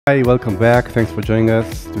Hi, welcome back. Thanks for joining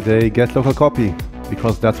us. Today, get local copy,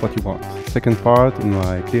 because that's what you want. Second part in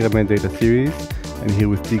my ClearML data series. I'm here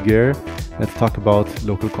with T.Guerre. Let's talk about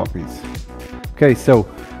local copies. Okay, so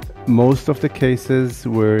most of the cases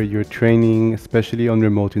where you're training, especially on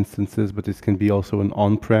remote instances, but this can be also an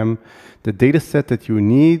on-prem, the data set that you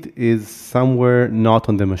need is somewhere not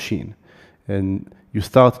on the machine. And you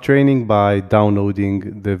start training by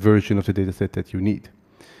downloading the version of the data set that you need.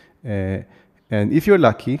 And if you're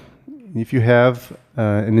lucky, if you have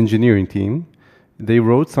an engineering team, they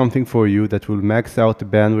wrote something for you that will max out the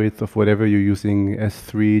bandwidth of whatever you're using,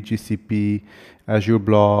 S3, GCP, Azure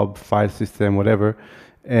Blob, file system, whatever.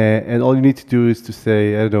 And all you need to do is to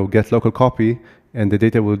say, I don't know, get local copy, and the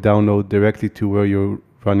data will download directly to where you're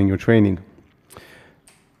running your training.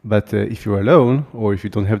 But if you're alone, or if you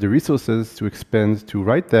don't have the resources to expand to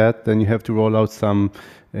write that, then you have to roll out some,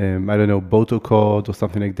 I don't know, Boto code or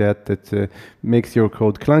something like that that makes your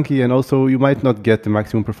code clunky, and also you might not get the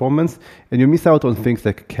maximum performance, and you miss out on things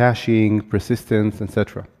like caching, persistence,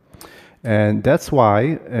 etc. And that's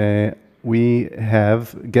why we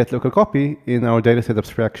have get local copy in our dataset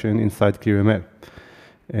abstraction inside ClearML.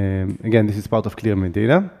 Again, this is part of ClearML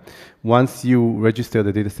data. Once you register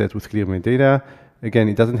the dataset with ClearML data, again,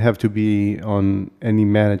 it doesn't have to be on any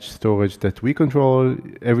managed storage that we control.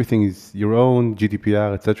 Everything is your own,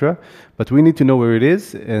 GDPR, etc. But we need to know where it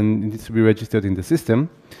is, and it needs to be registered in the system.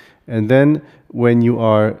 And then when you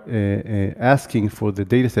are asking for the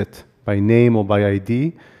dataset by name or by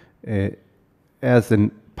ID as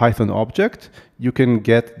a Python object, you can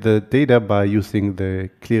get the data by using the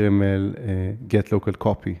ClearML get local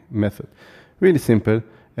copy method. Really simple,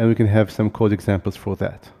 and we can have some code examples for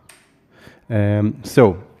that.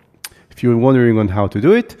 So, if you're wondering on how to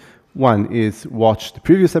do it, one is watch the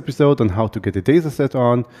previous episode on how to get the dataset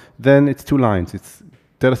on. Then it's 2 lines. It's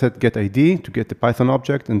dataset get ID to get the Python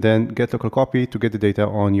object, and then get local copy to get the data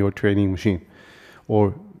on your training machine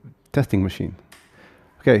or testing machine.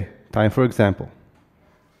 Okay, time for example.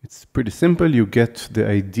 It's pretty simple. You get the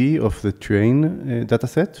ID of the train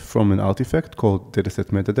dataset from an artifact called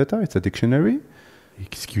dataset metadata. It's a dictionary.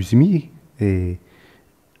 Excuse me.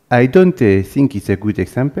 I don't think it's a good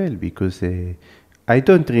example because I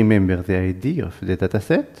don't remember the ID of the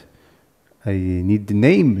dataset. I need the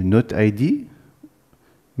name, not ID.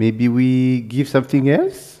 Maybe we give something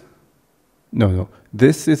else? No.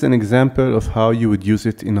 This is an example of how you would use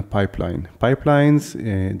it in a pipeline. Pipelines,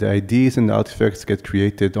 the IDs and the artifacts get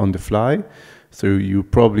created on the fly, so you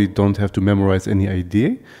probably don't have to memorize any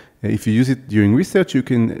ID. If you use it during research, you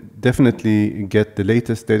can definitely get the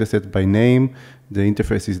latest dataset by name. The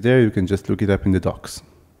interface is there. You can just look it up in the docs.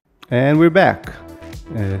 And we're back.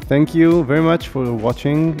 Thank you very much for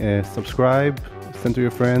watching. Subscribe, send to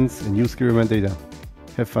your friends, and use ClearML data.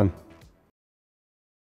 Have fun.